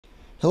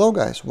Hello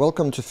guys,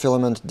 welcome to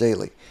Filament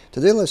Daily.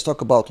 Today let's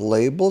talk about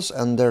labels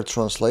and their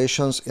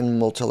translations in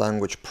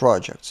multi-language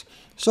projects.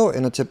 So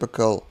in a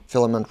typical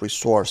Filament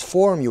resource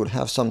form you would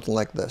have something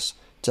like this: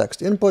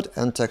 text input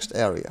and text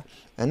area.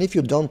 And if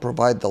you don't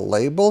provide the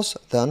labels,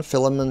 then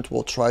Filament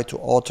will try to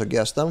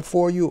auto-guess them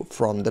for you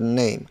from the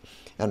name.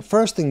 And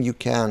first thing you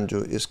can do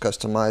is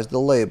customize the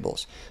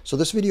labels. So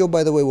this video,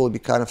 by the way, will be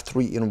kind of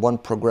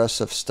 3-in-1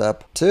 progressive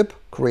step tip: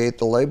 create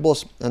the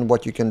labels and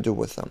what you can do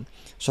with them.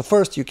 So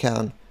first you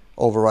can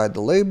override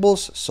the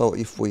labels. So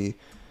if we,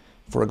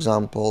 for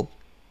example,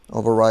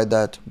 override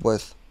that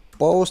with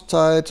post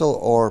title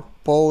or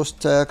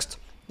post text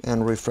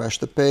and refresh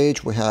the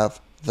page, we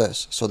have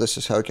this. So this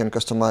is how you can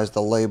customize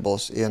the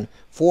labels in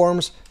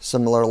forms,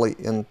 similarly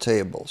in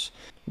tables.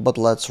 But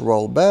let's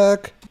roll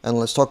back and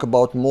let's talk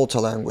about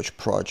multi-language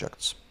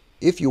projects.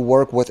 If you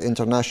work with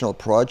international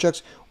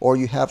projects or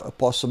you have a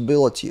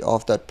possibility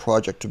of that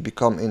project to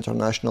become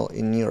international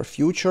in near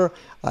future,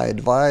 I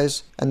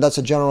advise, and that's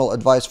a general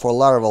advice for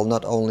Laravel,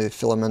 not only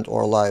Filament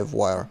or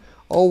Livewire,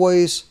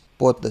 always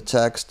put the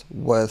text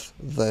with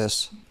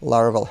this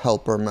Laravel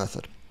helper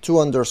method, 2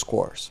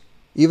 underscores.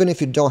 Even if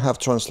you don't have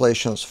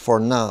translations for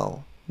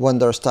now, when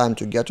there's time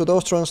to get to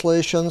those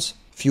translations,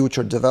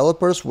 future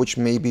developers, which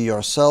may be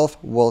yourself,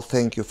 will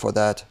thank you for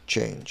that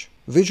change.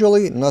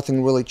 Visually,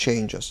 nothing really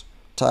changes.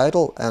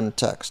 Title and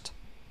text.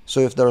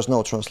 So if there's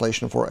no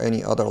translation for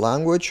any other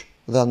language,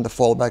 then the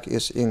fallback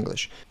is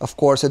English. Of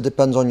course, it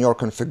depends on your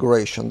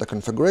configuration. The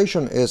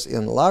configuration is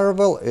in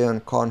Laravel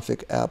in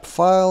config app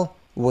file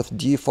with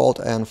default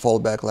and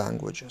fallback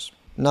languages.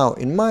 Now,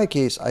 in my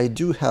case, I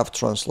do have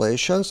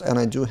translations and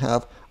I do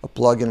have a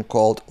plugin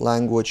called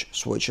Language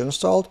Switch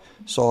installed.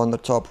 So on the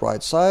top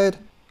right side,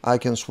 I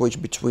can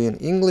switch between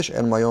English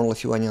and my own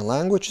Lithuanian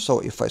language. So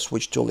if I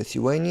switch to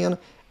Lithuanian,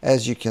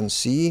 as you can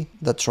see,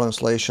 the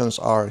translations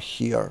are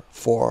here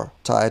for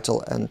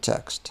title and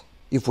text.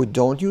 If we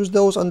don't use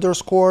those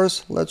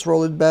underscores, let's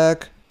roll it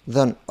back,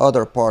 then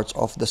other parts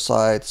of the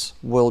sites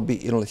will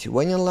be in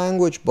Lithuanian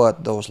language,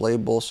 but those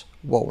labels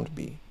won't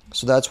be.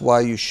 So that's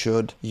why you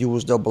should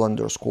use double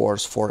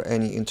underscores for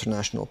any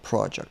international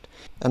project.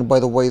 And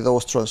by the way,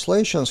 those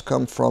translations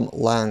come from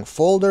Lang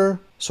folder.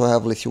 So I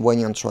have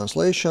Lithuanian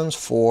translations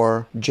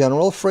for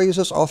general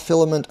phrases of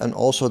Filament, and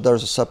also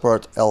there's a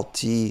separate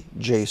LT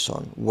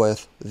JSON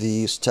with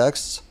these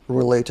texts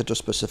related to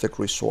specific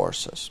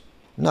resources.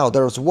 Now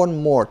there's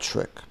one more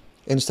trick.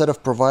 Instead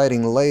of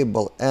providing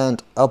label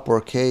and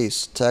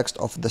uppercase text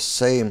of the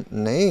same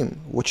name,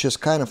 which is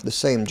kind of the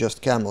same,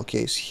 just camel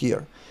case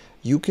here,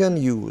 you can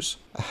use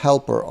a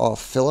helper of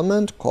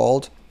Filament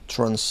called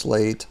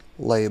translate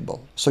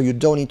label. So you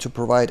don't need to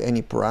provide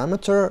any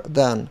parameter.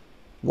 Then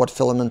what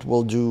Filament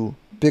will do,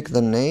 pick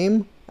the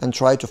name and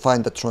try to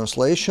find the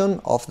translation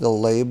of the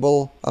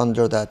label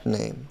under that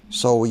name.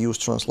 So we use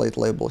translate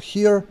label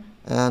here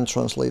and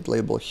translate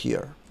label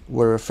here.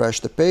 We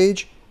refresh the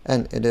page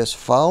and it is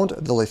found.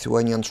 The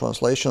Lithuanian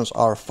translations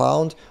are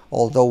found,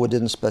 although we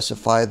didn't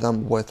specify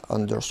them with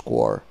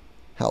underscore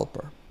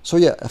helper. So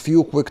yeah, a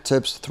few quick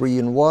tips,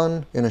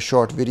 3-in-1 in a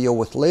short video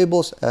with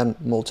labels and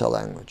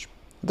multi-language.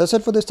 That's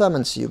it for this time,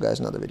 and see you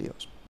guys in other videos.